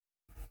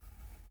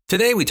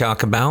Today we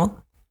talk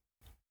about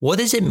what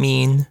does it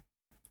mean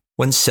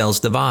when cells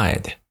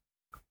divide?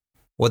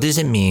 What does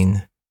it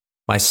mean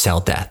by cell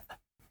death?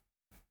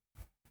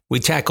 We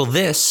tackle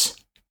this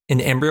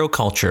in embryo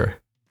culture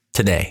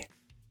today.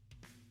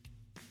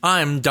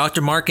 I'm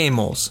Dr. Mark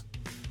Amos,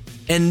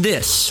 and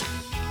this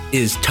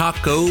is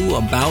Taco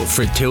About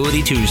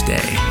Fertility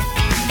Tuesday.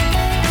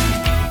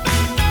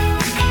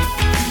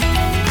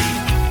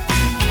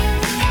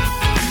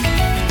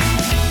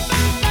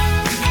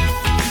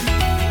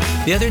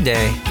 The other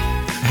day,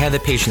 I had a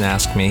patient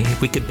ask me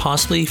if we could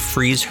possibly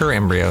freeze her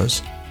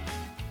embryos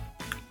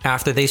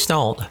after they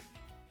stalled.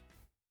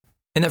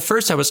 And at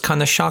first I was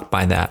kind of shocked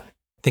by that,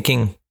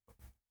 thinking,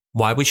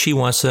 why would she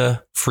want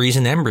to freeze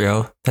an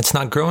embryo that's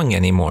not growing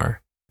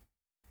anymore?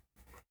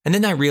 And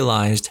then I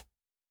realized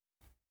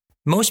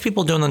most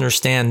people don't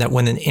understand that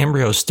when an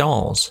embryo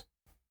stalls,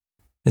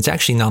 it's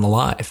actually not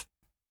alive.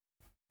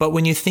 But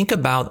when you think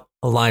about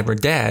alive or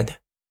dead,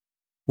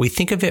 we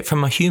think of it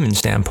from a human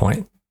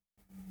standpoint.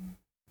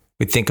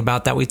 We think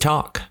about that we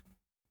talk,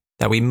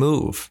 that we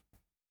move,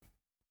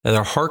 that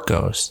our heart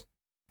goes.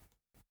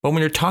 But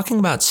when you're talking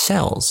about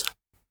cells,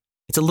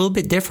 it's a little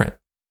bit different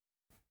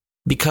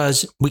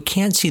because we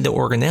can't see the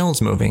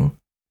organelles moving.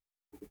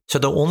 So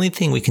the only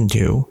thing we can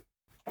do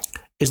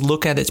is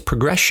look at its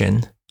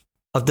progression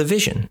of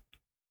division.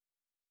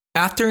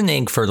 After an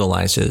egg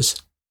fertilizes,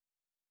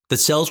 the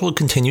cells will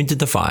continue to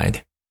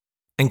divide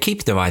and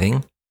keep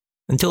dividing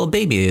until a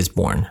baby is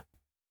born.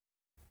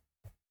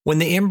 When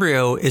the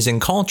embryo is in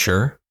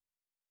culture,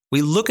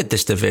 we look at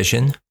this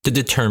division to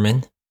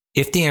determine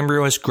if the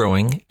embryo is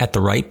growing at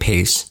the right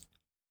pace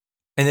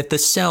and if the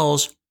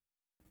cells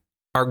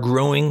are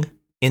growing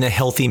in a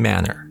healthy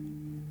manner.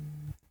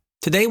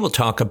 Today we'll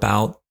talk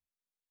about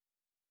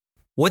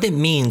what it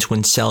means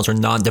when cells are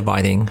not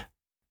dividing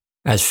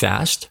as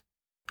fast.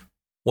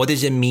 What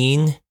does it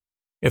mean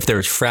if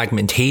there's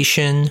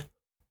fragmentation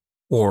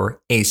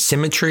or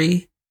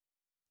asymmetry?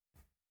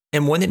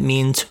 And what it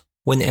means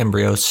when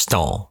embryos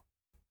stall.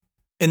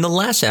 In the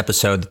last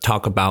episode to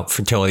talk about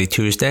Fertility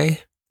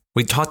Tuesday,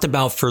 we talked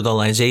about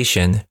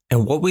fertilization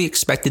and what we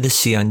expected to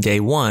see on day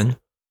 1,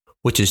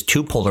 which is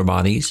 2 polar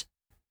bodies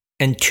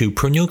and 2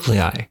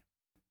 pronuclei.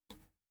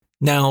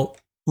 Now,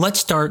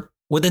 let's start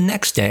with the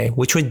next day,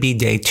 which would be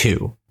day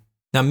 2.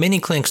 Now, many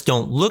clinics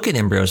don't look at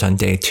embryos on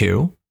day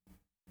 2,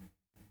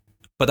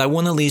 but I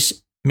want to at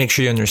least make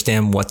sure you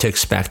understand what to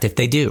expect if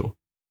they do.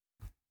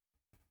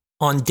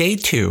 On day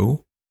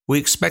 2, we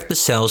expect the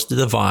cells to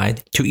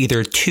divide to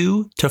either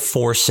 2 to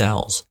 4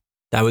 cells.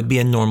 That would be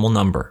a normal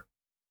number.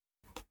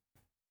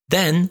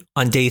 Then,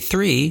 on day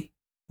 3,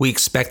 we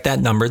expect that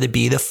number to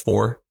be the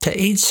 4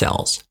 to 8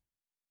 cells.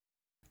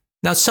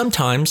 Now,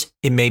 sometimes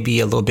it may be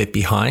a little bit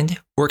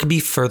behind, or it could be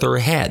further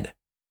ahead.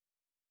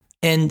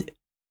 And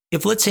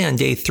if, let's say, on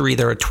day 3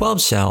 there are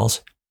 12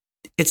 cells,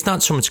 it's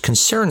not so much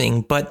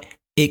concerning, but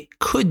it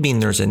could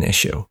mean there's an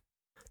issue.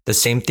 The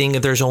same thing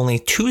if there's only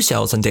 2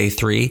 cells on day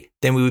 3,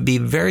 then we would be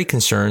very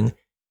concerned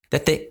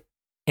that the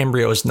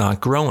embryo is not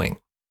growing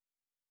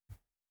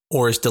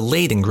or is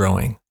delayed in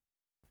growing.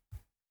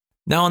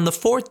 Now on the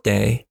 4th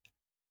day,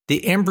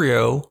 the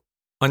embryo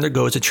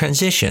undergoes a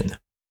transition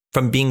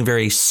from being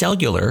very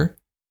cellular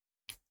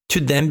to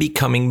then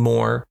becoming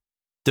more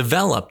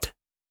developed.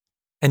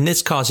 And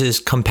this causes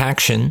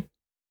compaction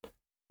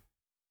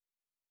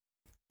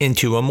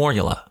into a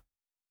morula.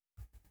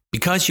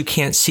 Because you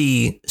can't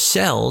see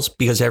cells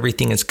because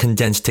everything is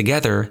condensed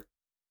together,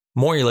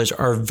 morulas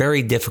are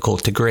very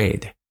difficult to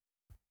grade.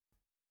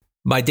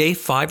 By day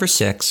 5 or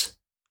 6,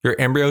 your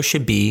embryo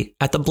should be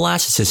at the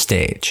blastocyst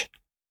stage.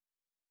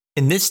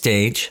 In this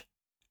stage,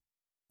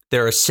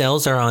 there are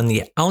cells that are on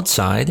the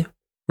outside,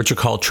 which are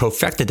called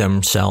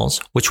trophectoderm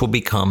cells, which will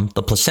become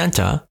the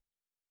placenta.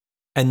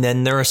 And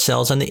then there are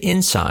cells on the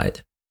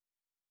inside,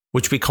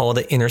 which we call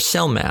the inner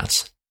cell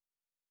mass.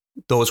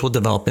 Those will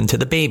develop into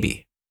the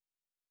baby.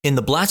 In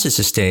the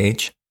blastocyst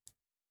stage,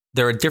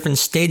 there are different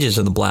stages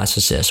of the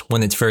blastocyst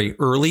when it's very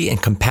early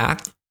and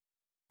compact,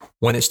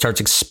 when it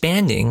starts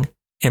expanding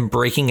and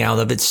breaking out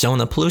of its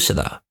zona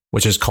pellucida,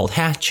 which is called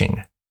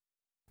hatching.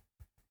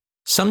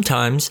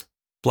 Sometimes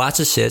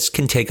blastocysts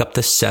can take up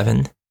to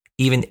 7,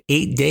 even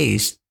 8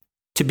 days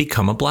to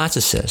become a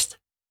blastocyst.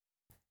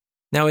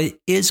 Now, it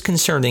is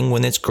concerning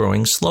when it's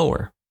growing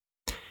slower.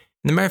 As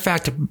a matter of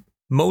fact,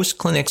 most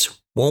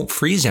clinics won't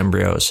freeze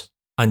embryos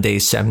on day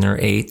 7 or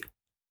 8,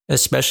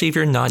 especially if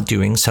you're not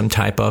doing some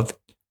type of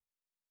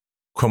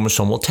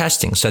chromosomal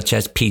testing, such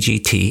as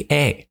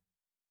PGT-A.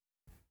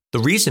 The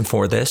reason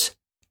for this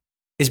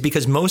is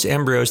because most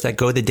embryos that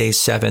go to day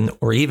 7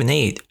 or even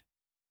 8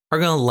 are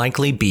going to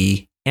likely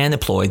be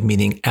aneuploid,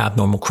 meaning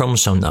abnormal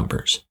chromosome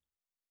numbers.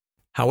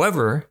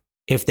 However,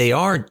 if they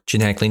are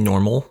genetically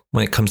normal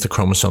when it comes to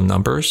chromosome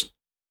numbers,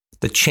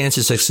 the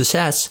chances of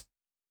success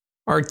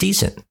are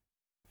decent,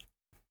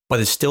 but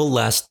it's still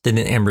less than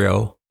an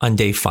embryo on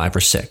day 5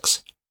 or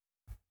 6.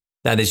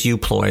 That is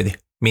euploid,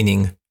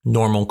 meaning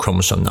normal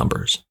chromosome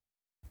numbers.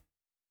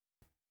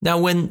 Now,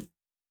 when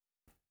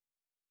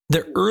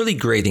the early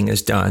grading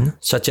is done,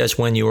 such as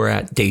when you are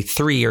at day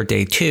 3 or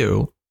day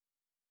 2,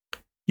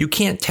 you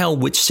can't tell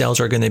which cells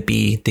are going to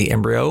be the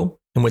embryo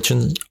and which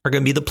ones are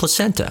going to be the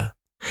placenta.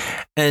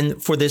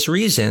 And for this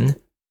reason,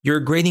 you're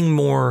grading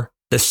more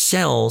the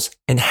cells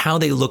and how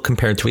they look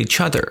compared to each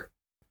other.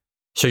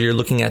 So you're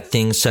looking at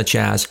things such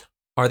as,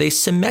 are they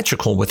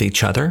symmetrical with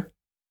each other?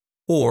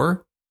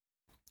 Or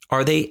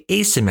are they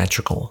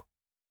asymmetrical?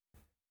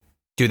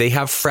 Do they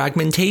have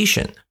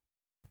fragmentation,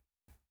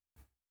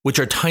 which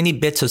are tiny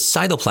bits of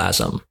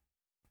cytoplasm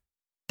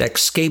that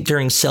escape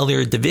during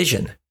cellular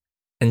division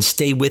and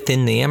stay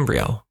within the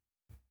embryo?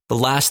 The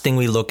last thing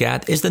we look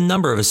at is the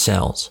number of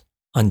cells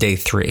on day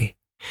 3.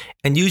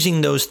 And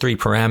using those 3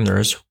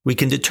 parameters, we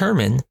can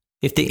determine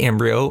if the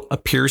embryo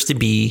appears to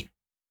be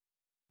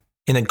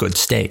in a good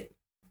state.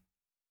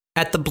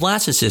 At the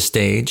blastocyst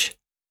stage,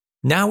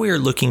 now we are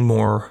looking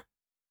more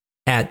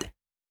at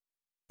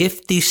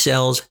if these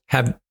cells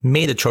have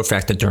made a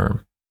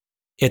trophectoderm,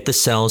 if the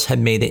cells have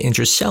made an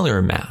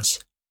intracellular mass.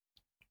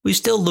 We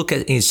still look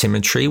at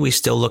asymmetry, we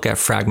still look at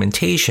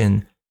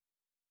fragmentation,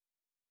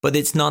 but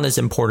it's not as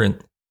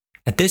important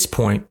at this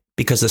point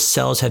because the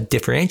cells have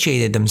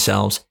differentiated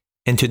themselves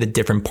into the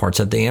different parts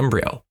of the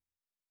embryo.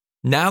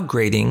 Now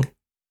grading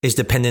is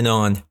dependent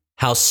on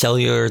how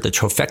cellular the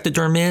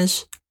trophectoderm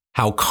is,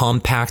 how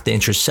compact the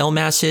intracell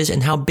mass is,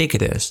 and how big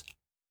it is.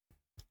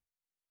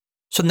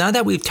 So now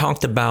that we've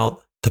talked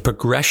about the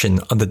progression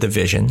of the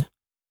division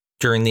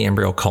during the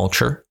embryo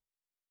culture,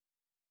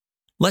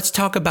 let's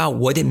talk about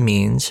what it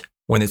means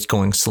when it's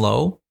going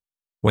slow,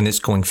 when it's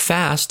going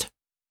fast,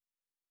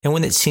 and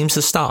when it seems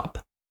to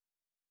stop.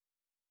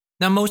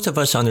 Now, most of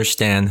us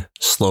understand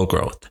slow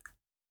growth.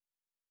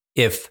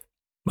 If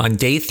on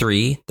day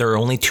 3 there are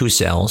only 2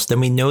 cells, then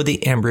we know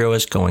the embryo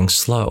is going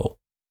slow.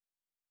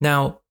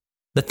 Now,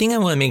 the thing I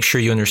want to make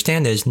sure you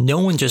understand is no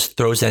one just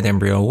throws that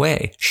embryo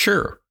away.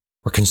 Sure,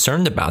 we're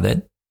concerned about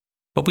it,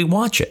 but we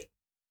watch it.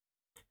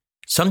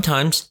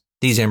 Sometimes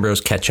these embryos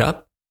catch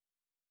up.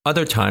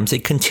 Other times they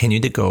continue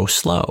to go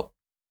slow.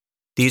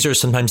 These are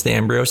sometimes the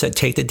embryos that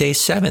take to day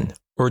 7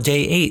 or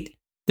day 8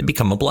 to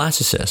become a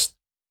blastocyst.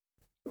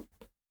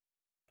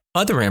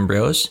 Other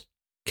embryos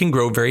can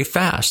grow very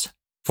fast.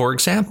 For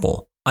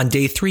example, on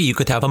day 3 you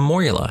could have a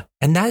morula,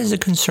 and that is a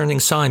concerning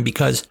sign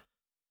because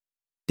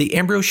the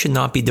embryo should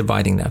not be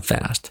dividing that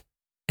fast.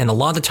 And a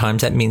lot of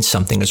times that means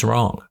something is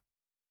wrong.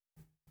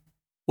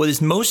 What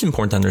is most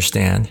important to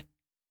understand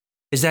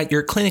is that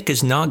your clinic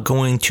is not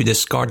going to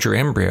discard your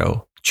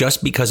embryo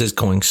just because it's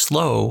going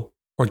slow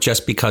or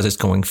just because it's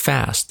going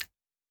fast.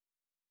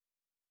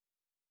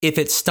 If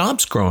it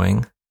stops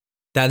growing,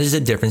 that is a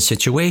different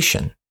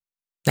situation.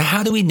 Now,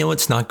 how do we know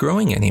it's not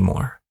growing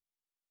anymore?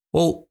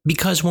 Well,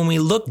 because when we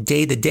look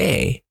day to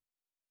day,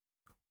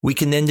 we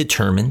can then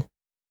determine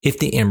if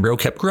the embryo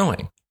kept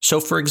growing. So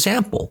for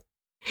example,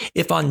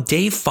 if on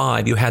day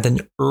 5 you had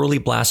an early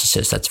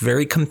blastocyst that's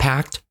very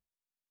compact,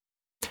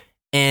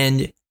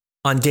 and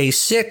on day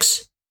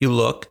 6 you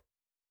look,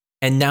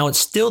 and now it's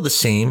still the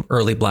same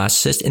early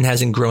blastocyst and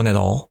hasn't grown at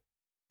all,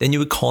 then you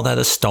would call that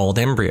a stalled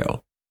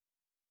embryo.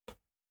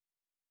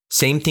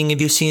 Same thing if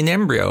you see an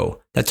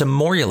embryo that's a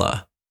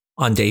morula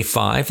on day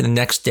 5, and the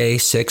next day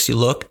 6 you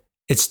look,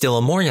 it's still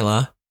a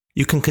morula,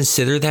 you can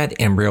consider that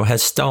embryo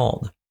has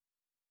stalled.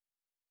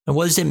 And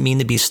what does it mean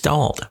to be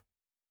stalled?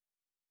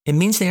 It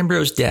means the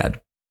embryo is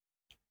dead.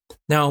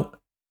 Now,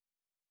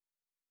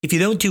 if you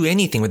don't do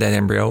anything with that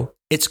embryo,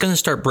 it's going to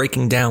start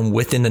breaking down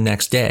within the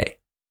next day.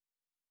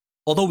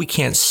 Although we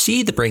can't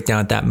see the breakdown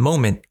at that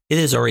moment, it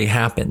has already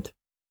happened.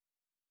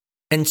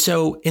 And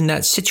so in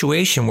that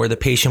situation where the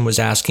patient was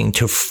asking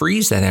to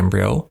freeze that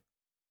embryo,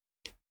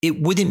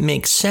 it wouldn't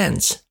make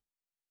sense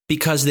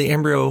because the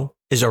embryo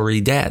is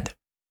already dead.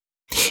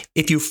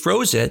 If you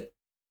froze it,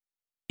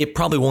 it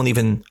probably won't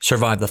even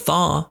survive the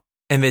thaw.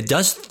 And if it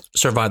does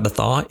survive the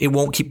thaw, it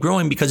won't keep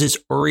growing because it's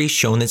already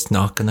shown it's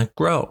not going to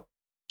grow.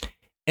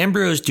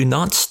 Embryos do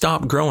not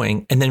stop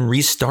growing and then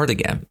restart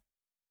again.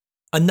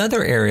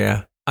 Another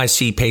area I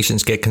see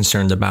patients get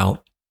concerned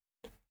about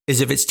is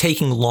if it's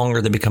taking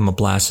longer to become a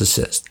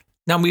blastocyst.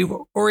 Now, we've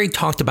already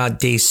talked about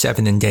day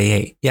 7 and day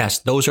 8. Yes,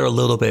 those are a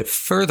little bit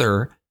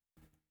further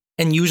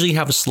and usually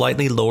have a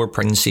slightly lower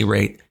pregnancy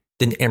rate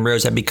than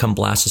embryos that become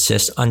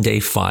blastocysts on day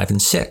 5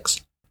 and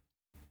 6.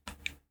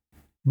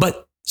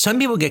 But some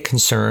people get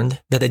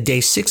concerned that a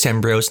day 6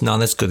 embryo is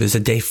not as good as a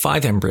day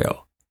 5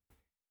 embryo.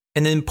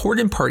 And the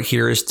important part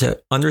here is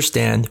to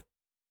understand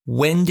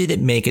when did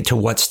it make it to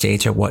what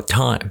stage at what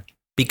time.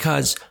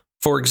 Because,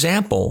 for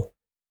example,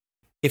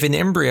 if an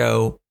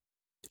embryo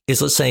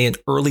is, let's say, an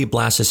early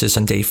blastocyst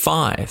on day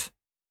 5,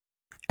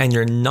 and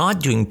you're not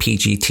doing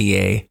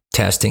PGTA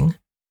testing,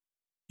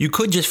 you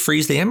could just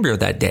freeze the embryo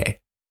that day.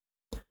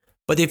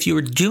 But if you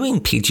were doing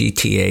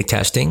PGTA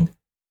testing,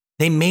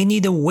 they may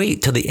need to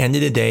wait till the end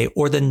of the day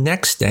or the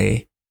next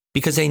day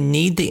because they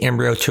need the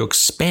embryo to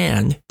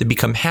expand to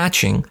become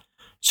hatching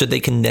so they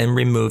can then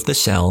remove the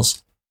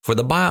cells for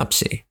the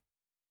biopsy.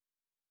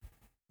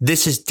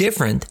 This is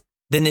different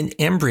than an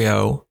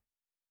embryo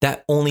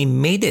that only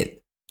made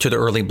it to the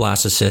early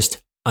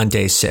blastocyst on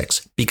day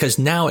 6 because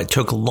now it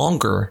took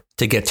longer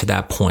to get to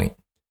that point.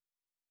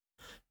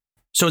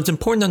 So it's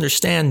important to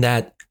understand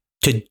that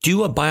to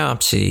do a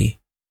biopsy,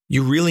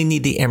 you really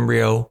need the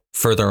embryo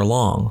further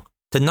along.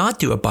 To not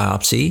do a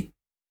biopsy,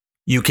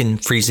 you can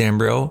freeze the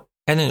embryo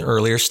at an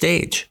earlier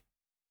stage.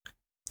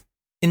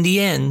 In the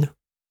end,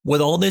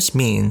 what all this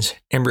means,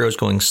 embryos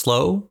going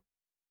slow,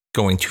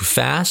 going too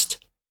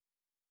fast,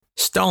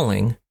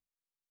 stalling,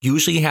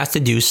 usually has to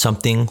do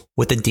something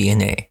with the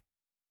DNA.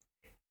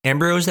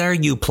 Embryos that are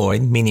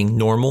euploid, meaning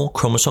normal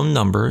chromosome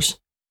numbers,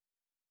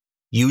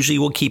 usually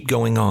will keep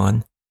going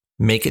on,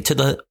 make it to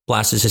the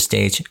blastocyst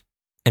stage,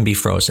 and be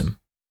frozen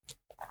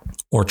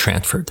or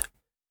transferred.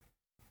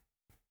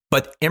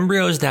 But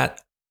embryos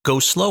that go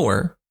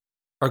slower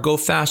or go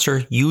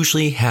faster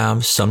usually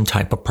have some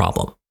type of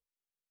problem.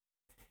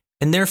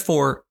 And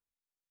therefore,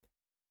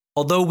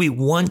 although we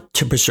want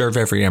to preserve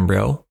every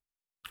embryo,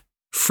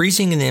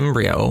 freezing an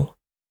embryo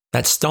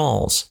that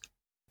stalls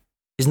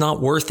is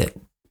not worth it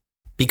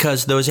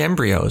because those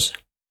embryos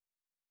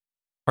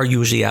are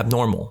usually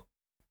abnormal.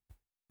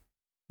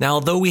 Now,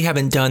 although we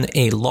haven't done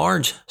a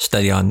large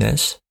study on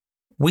this,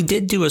 we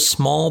did do a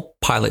small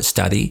pilot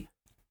study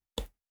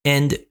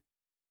and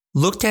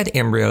looked at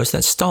embryos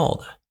that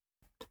stalled.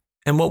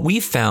 And what we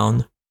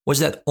found was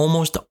that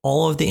almost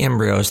all of the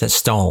embryos that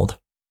stalled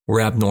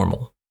were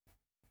abnormal.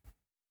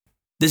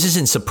 This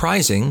isn't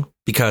surprising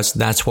because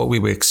that's what we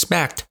would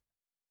expect,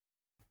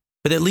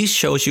 but at least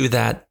shows you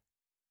that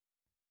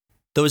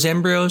those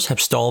embryos have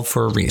stalled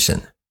for a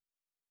reason.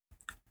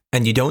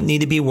 And you don't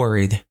need to be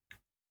worried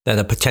that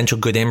a potential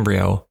good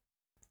embryo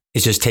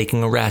is just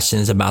taking a rest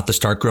and is about to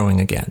start growing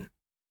again.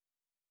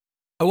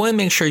 I want to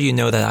make sure you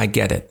know that I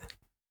get it.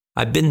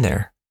 I've been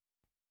there.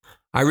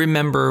 I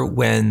remember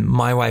when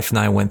my wife and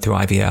I went through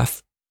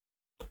IVF,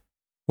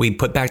 we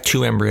put back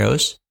 2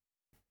 embryos,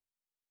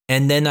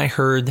 and then I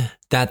heard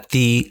that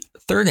the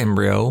 3rd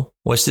embryo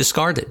was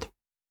discarded.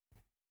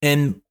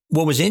 And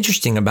what was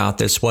interesting about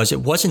this was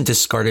it wasn't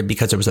discarded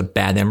because it was a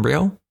bad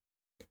embryo.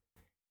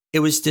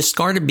 It was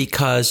discarded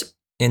because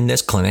in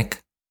this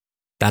clinic,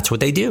 that's what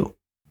they do.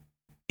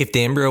 If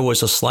the embryo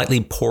was a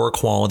slightly poor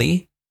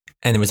quality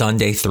and it was on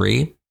day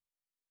 3,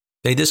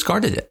 they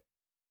discarded it.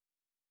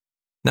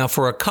 Now,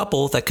 for a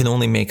couple that can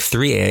only make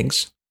 3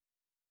 eggs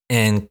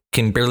and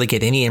can barely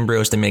get any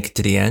embryos to make it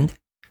to the end,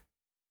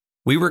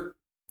 we were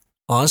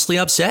honestly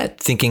upset,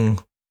 thinking,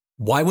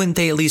 why wouldn't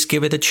they at least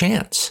give it a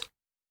chance?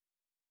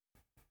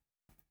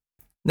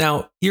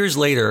 Now, years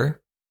later,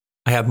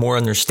 I have more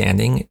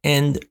understanding,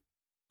 and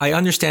I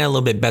understand a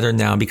little bit better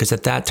now because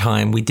at that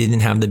time, we didn't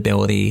have the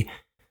ability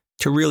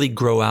to really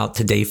grow out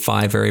to day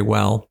 5 very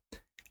well.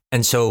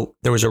 And so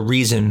there was a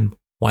reason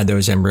why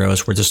those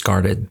embryos were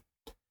discarded.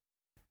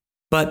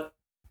 But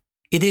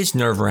it is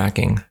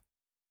nerve-wracking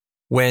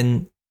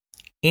when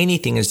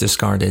anything is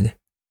discarded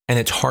and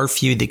it's hard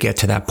for you to get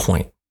to that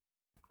point.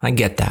 I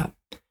get that.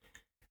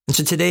 And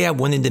so today I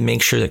wanted to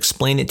make sure to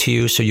explain it to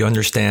you so you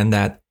understand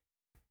that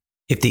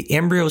if the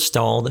embryo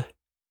stalled,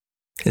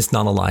 it's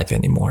not alive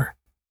anymore.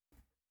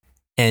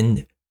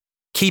 And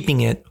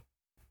keeping it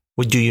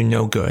would do you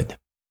no good.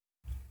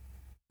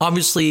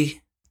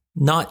 Obviously,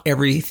 not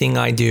everything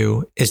I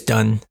do is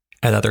done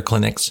at other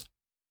clinics.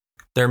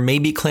 There may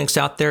be clinics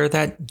out there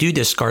that do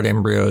discard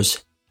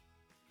embryos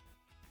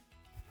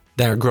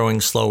that are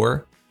growing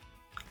slower.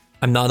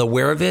 I'm not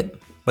aware of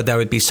it, but that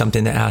would be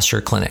something to ask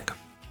your clinic.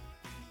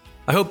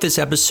 I hope this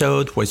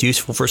episode was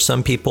useful for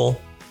some people.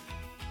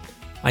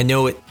 I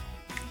know it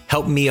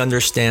helped me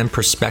understand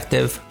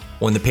perspective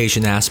when the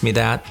patient asked me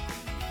that.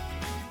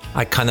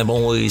 I kind of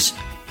always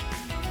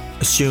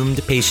assumed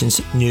the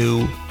patients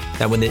knew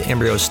that when the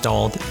embryo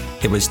stalled,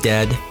 it was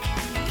dead,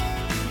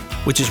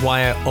 which is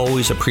why I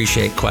always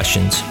appreciate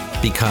questions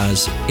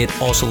because it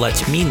also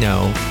lets me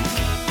know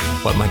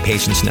what my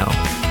patients know.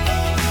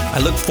 I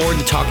look forward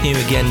to talking to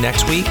you again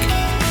next week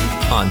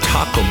on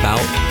Talk About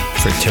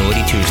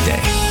Fertility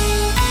Tuesday.